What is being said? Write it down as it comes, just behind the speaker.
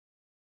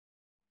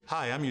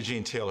Hi, I'm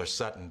Eugene Taylor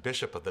Sutton,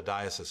 Bishop of the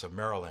Diocese of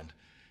Maryland,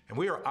 and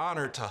we are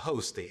honored to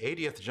host the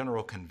 80th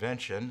General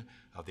Convention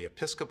of the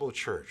Episcopal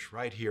Church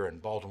right here in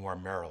Baltimore,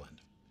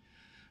 Maryland.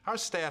 Our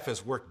staff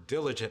has worked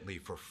diligently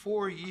for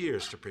 4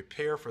 years to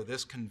prepare for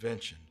this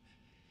convention.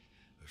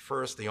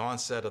 First, the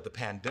onset of the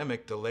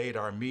pandemic delayed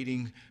our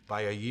meeting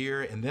by a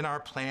year, and then our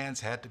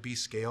plans had to be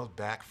scaled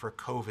back for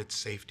COVID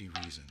safety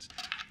reasons.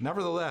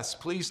 Nevertheless,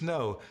 please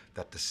know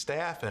that the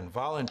staff and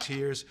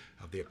volunteers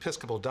of the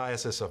Episcopal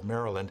Diocese of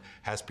Maryland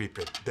has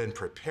been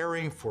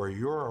preparing for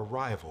your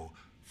arrival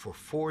for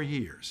 4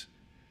 years.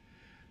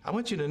 I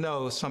want you to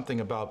know something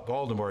about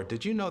Baltimore.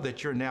 Did you know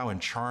that you're now in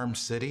Charm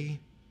City,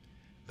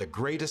 the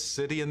greatest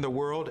city in the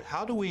world?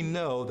 How do we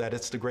know that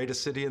it's the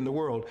greatest city in the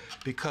world?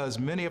 Because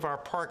many of our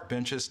park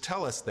benches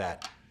tell us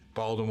that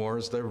Baltimore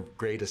is the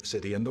greatest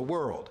city in the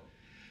world.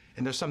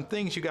 And there's some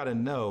things you got to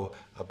know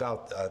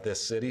about this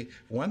city.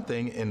 One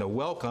thing in the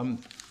welcome,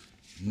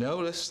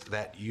 notice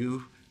that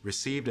you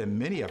received, and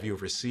many of you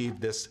have received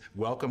this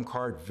welcome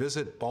card,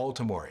 Visit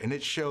Baltimore. And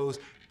it shows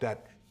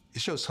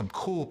some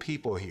cool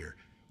people here.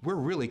 We're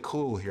really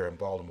cool here in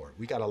Baltimore.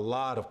 We got a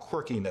lot of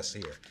quirkiness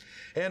here.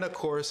 And of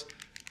course,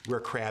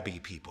 we're crabby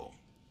people.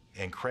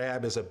 And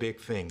crab is a big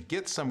thing.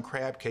 Get some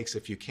crab cakes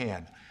if you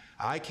can.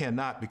 I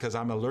cannot because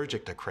I'm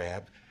allergic to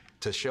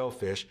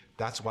shellfish.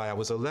 That's why I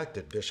was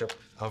elected Bishop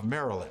of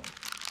Maryland.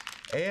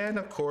 And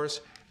of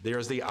course,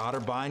 there's the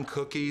Otterbein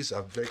cookies,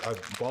 a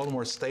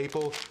Baltimore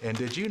staple. And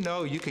did you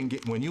know you can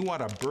get, when you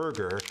want a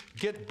burger,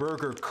 get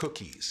burger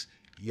cookies.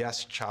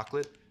 Yes,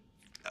 chocolate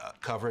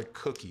covered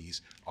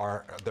cookies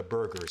are the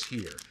burgers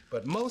here.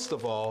 But most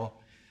of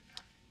all,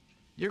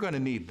 you're gonna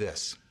need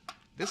this.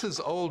 This is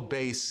Old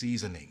Bay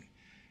seasoning.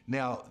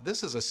 Now,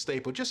 this is a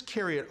staple. Just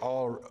carry it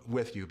all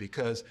with you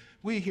because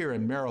we here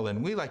in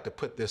Maryland, we like to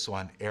put this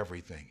on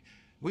everything.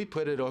 We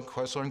put it, of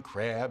course, on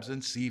crabs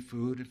and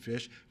seafood and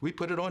fish. We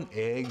put it on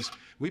eggs.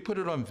 We put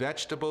it on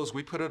vegetables.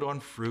 We put it on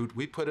fruit.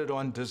 We put it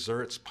on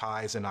desserts,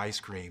 pies, and ice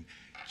cream.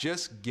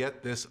 Just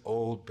get this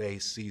Old Bay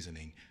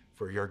seasoning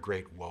for your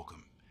great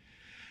welcome.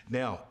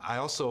 Now, I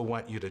also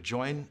want you to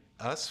join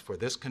us for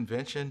this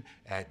convention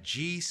at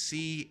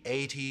GC80.org,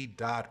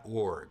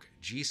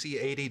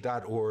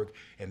 GC80.org,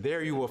 and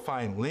there you will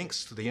find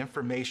links to the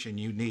information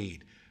you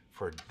need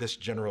for this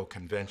general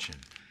convention,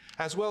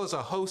 as well as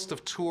a host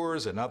of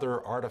tours and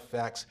other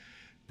artifacts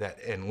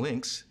and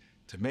links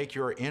to make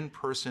your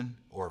in-person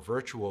or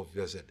virtual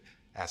visit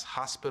as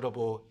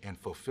hospitable and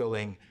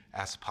fulfilling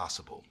as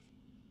possible.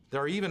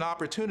 There are even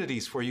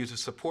opportunities for you to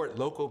support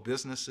local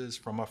businesses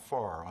from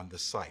afar on the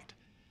site.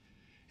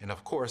 And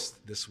of course,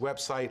 this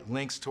website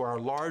links to our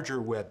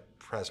larger web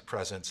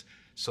presence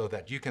so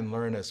that you can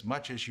learn as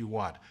much as you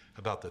want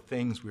about the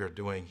things we are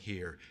doing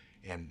here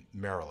in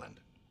Maryland.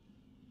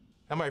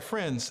 Now, my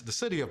friends, the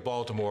city of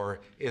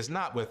Baltimore is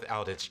not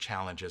without its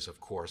challenges,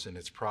 of course, and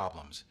its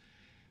problems.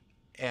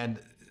 And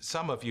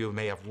some of you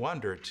may have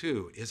wondered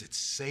too, is it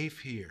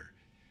safe here?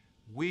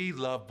 We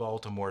love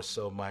Baltimore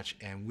so much,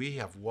 and we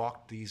have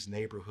walked these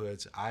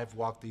neighborhoods. I've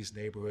walked these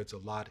neighborhoods a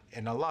lot,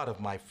 and a lot of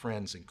my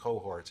friends and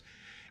cohorts.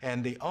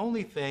 And the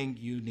only thing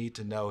you need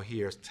to know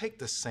here is take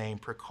the same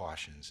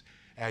precautions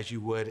as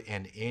you would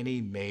in any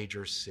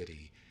major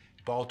city.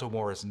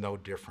 Baltimore is no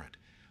different.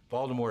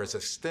 Baltimore is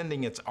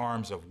extending its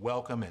arms of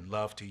welcome and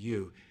love to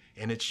you,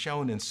 and it's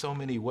shown in so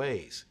many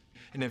ways.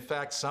 And in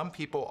fact, some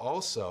people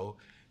also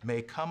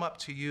may come up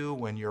to you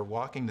when you're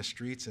walking the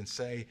streets and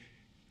say,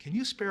 "Can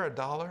you spare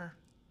 $1?"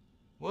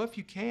 Well, if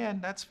you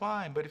can, that's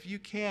fine. But if you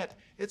can't,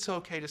 it's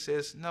okay to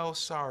say, "No,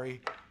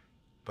 sorry,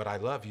 but I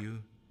love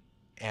you."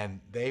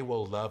 And they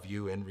will love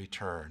you in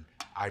return,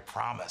 I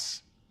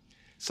promise.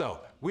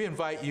 So we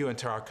invite you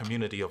into our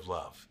community of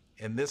love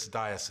in this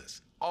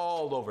diocese,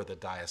 all over the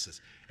diocese,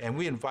 and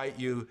we invite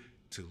you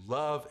to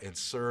love and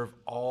serve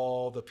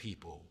all the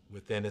people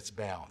within its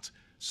bounds.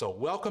 So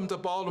welcome to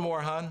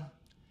Baltimore, hon.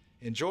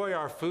 Enjoy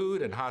our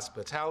food and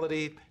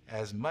hospitality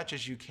as much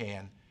as you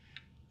can,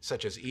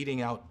 such as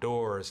eating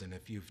outdoors, and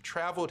if you've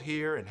traveled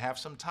here and have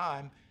some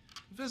time,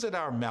 visit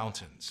our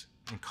mountains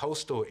and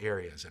coastal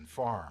areas and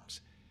farms.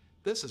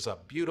 This is a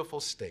beautiful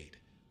state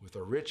with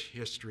a rich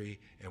history,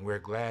 and we're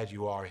glad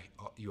you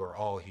are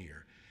all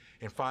here.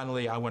 And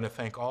finally, I want to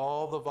thank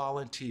all the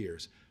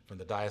volunteers from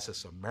the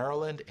Diocese of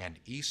Maryland and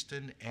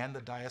Easton and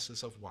the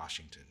Diocese of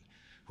Washington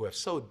who have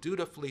so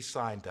dutifully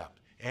signed up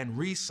and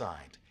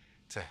re-signed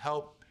to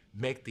help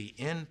make the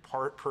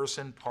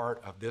in-person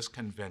part of this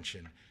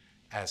convention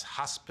as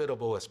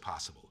hospitable as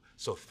possible.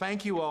 So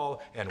thank you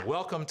all, and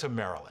welcome to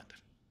Maryland.